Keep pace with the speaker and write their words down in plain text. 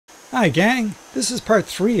Hi gang, this is part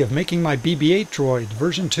 3 of making my BB-8 droid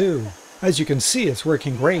version 2. As you can see, it's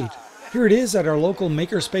working great. Here it is at our local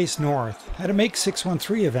Makerspace North at a Make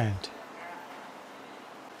 613 event.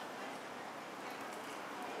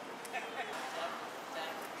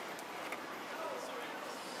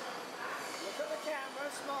 Look at the camera,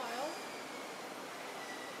 smile.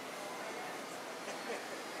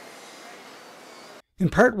 In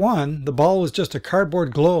part 1, the ball was just a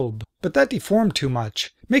cardboard globe, but that deformed too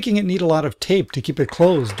much, making it need a lot of tape to keep it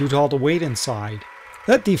closed due to all the weight inside.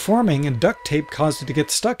 That deforming and duct tape caused it to get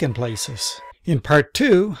stuck in places. In part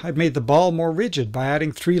 2, I've made the ball more rigid by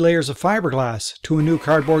adding 3 layers of fiberglass to a new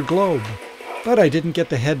cardboard globe. But I didn't get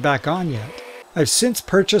the head back on yet. I've since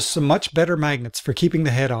purchased some much better magnets for keeping the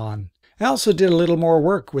head on. I also did a little more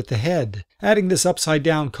work with the head, adding this upside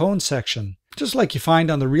down cone section, just like you find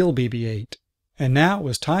on the real BB-8. And now it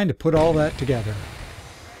was time to put all that together.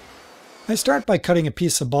 I start by cutting a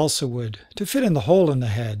piece of balsa wood to fit in the hole in the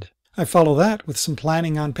head. I follow that with some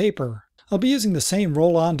planning on paper. I'll be using the same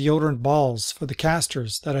roll-on deodorant balls for the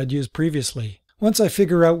casters that I'd used previously. Once I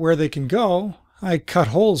figure out where they can go, I cut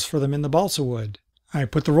holes for them in the balsa wood. I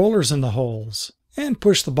put the rollers in the holes and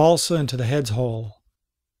push the balsa into the head's hole.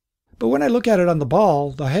 But when I look at it on the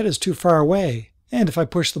ball, the head is too far away. And if I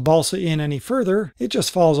push the balsa in any further, it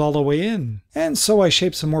just falls all the way in. And so I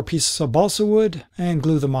shape some more pieces of balsa wood and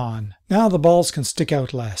glue them on. Now the balls can stick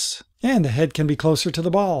out less, and the head can be closer to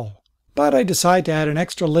the ball. But I decide to add an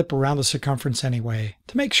extra lip around the circumference anyway,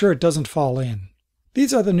 to make sure it doesn't fall in.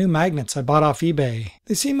 These are the new magnets I bought off eBay.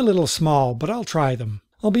 They seem a little small, but I'll try them.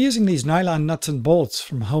 I'll be using these nylon nuts and bolts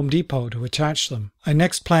from Home Depot to attach them. I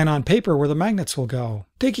next plan on paper where the magnets will go,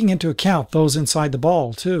 taking into account those inside the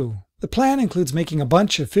ball too. The plan includes making a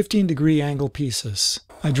bunch of 15-degree angle pieces.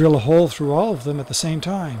 I drill a hole through all of them at the same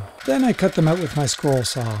time. Then I cut them out with my scroll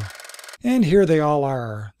saw. And here they all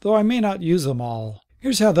are, though I may not use them all.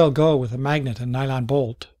 Here's how they'll go with a magnet and nylon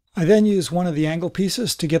bolt. I then use one of the angle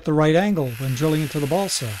pieces to get the right angle when drilling into the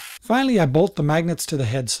balsa. Finally, I bolt the magnets to the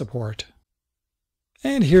head support.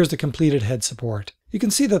 And here's the completed head support. You can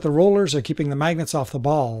see that the rollers are keeping the magnets off the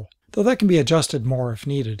ball, though that can be adjusted more if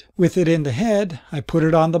needed. With it in the head, I put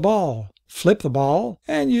it on the ball, flip the ball,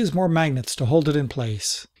 and use more magnets to hold it in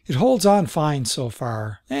place. It holds on fine so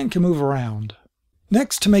far, and can move around.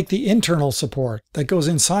 Next, to make the internal support that goes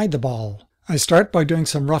inside the ball, I start by doing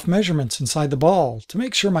some rough measurements inside the ball to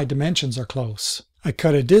make sure my dimensions are close. I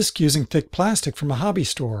cut a disc using thick plastic from a hobby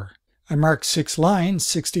store. I mark 6 lines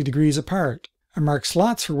 60 degrees apart. I mark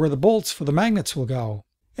slots for where the bolts for the magnets will go,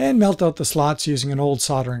 and melt out the slots using an old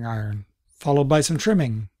soldering iron, followed by some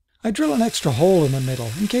trimming. I drill an extra hole in the middle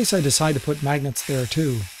in case I decide to put magnets there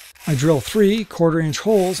too. I drill 3 1/4-inch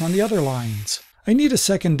holes on the other lines. I need a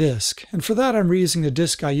second disc, and for that I'm reusing the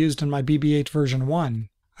disc I used in my BB-8 version 1.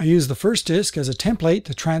 I use the first disc as a template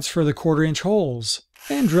to transfer the 1/4-inch holes,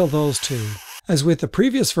 and drill those too. As with the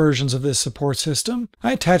previous versions of this support system,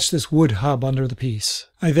 I attach this wood hub under the piece.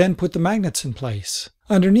 I then put the magnets in place.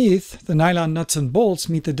 Underneath, the nylon nuts and bolts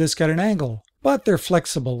meet the disc at an angle, but they're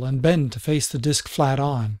flexible and bend to face the disc flat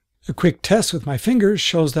on. A quick test with my fingers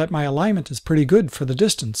shows that my alignment is pretty good for the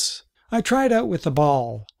distance. I try it out with the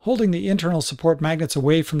ball, holding the internal support magnets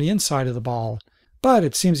away from the inside of the ball, but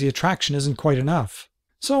it seems the attraction isn't quite enough.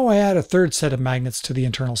 So I add a third set of magnets to the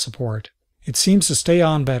internal support. It seems to stay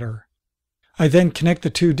on better. I then connect the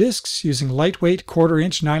 2 discs using lightweight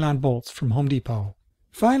 1/4-inch nylon bolts from Home Depot.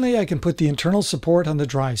 Finally, I can put the internal support on the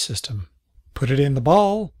drive system, put it in the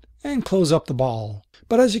ball, and close up the ball.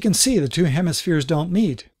 But as you can see, the 2 hemispheres don't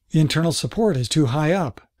meet. The internal support is too high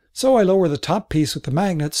up, so I lower the top piece with the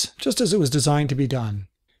magnets just as it was designed to be done.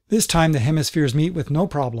 This time the hemispheres meet with no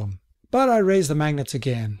problem. But I raise the magnets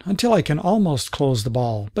again until I can almost close the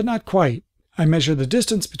ball, but not quite. I measure the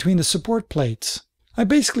distance between the support plates. I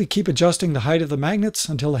basically keep adjusting the height of the magnets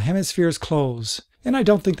until the hemispheres close, and I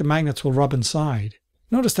don't think the magnets will rub inside.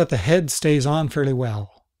 Notice that the head stays on fairly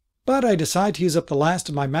well. But I decide to use up the last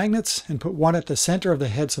of my magnets and put one at the center of the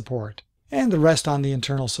head support, and the rest on the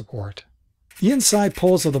internal support. The inside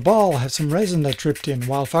poles of the ball have some resin that dripped in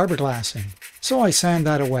while fiberglassing, so I sand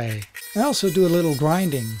that away. I also do a little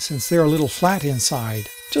grinding since they're a little flat inside,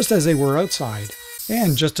 just as they were outside.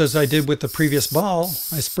 And just as I did with the previous ball,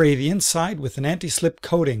 I spray the inside with an anti-slip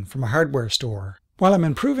coating from a hardware store. While I'm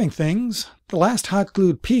improving things, the last hot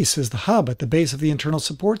glued piece is the hub at the base of the internal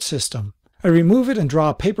support system. I remove it and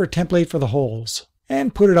draw a paper template for the holes,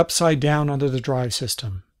 and put it upside down under the drive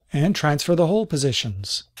system, and transfer the hole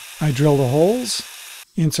positions. I drill the holes,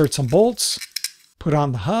 insert some bolts, put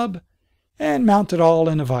on the hub, and mount it all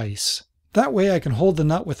in a vise. That way I can hold the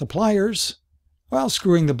nut with the pliers while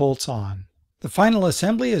screwing the bolts on. The final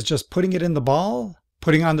assembly is just putting it in the ball,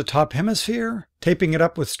 putting on the top hemisphere, taping it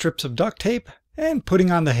up with strips of duct tape, and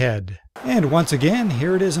putting on the head. And once again,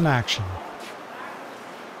 here it is in action.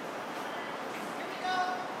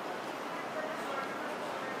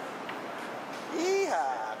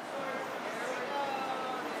 Yeehaw!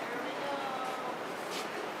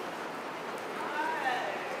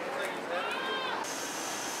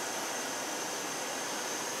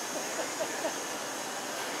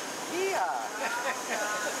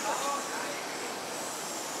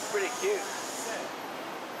 Pretty cute.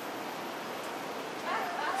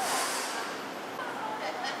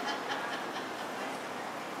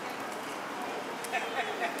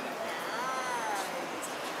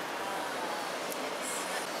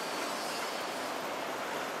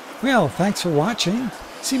 Well, thanks for watching.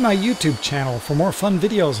 See my YouTube channel for more fun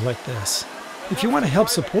videos like this. If you want to help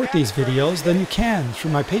support these videos, then you can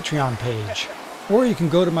through my Patreon page. Or you can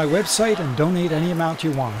go to my website and donate any amount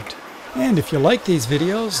you want. And if you like these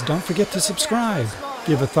videos, don't forget to subscribe,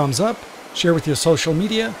 give a thumbs up, share with your social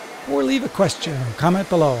media, or leave a question or comment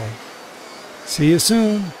below. See you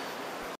soon!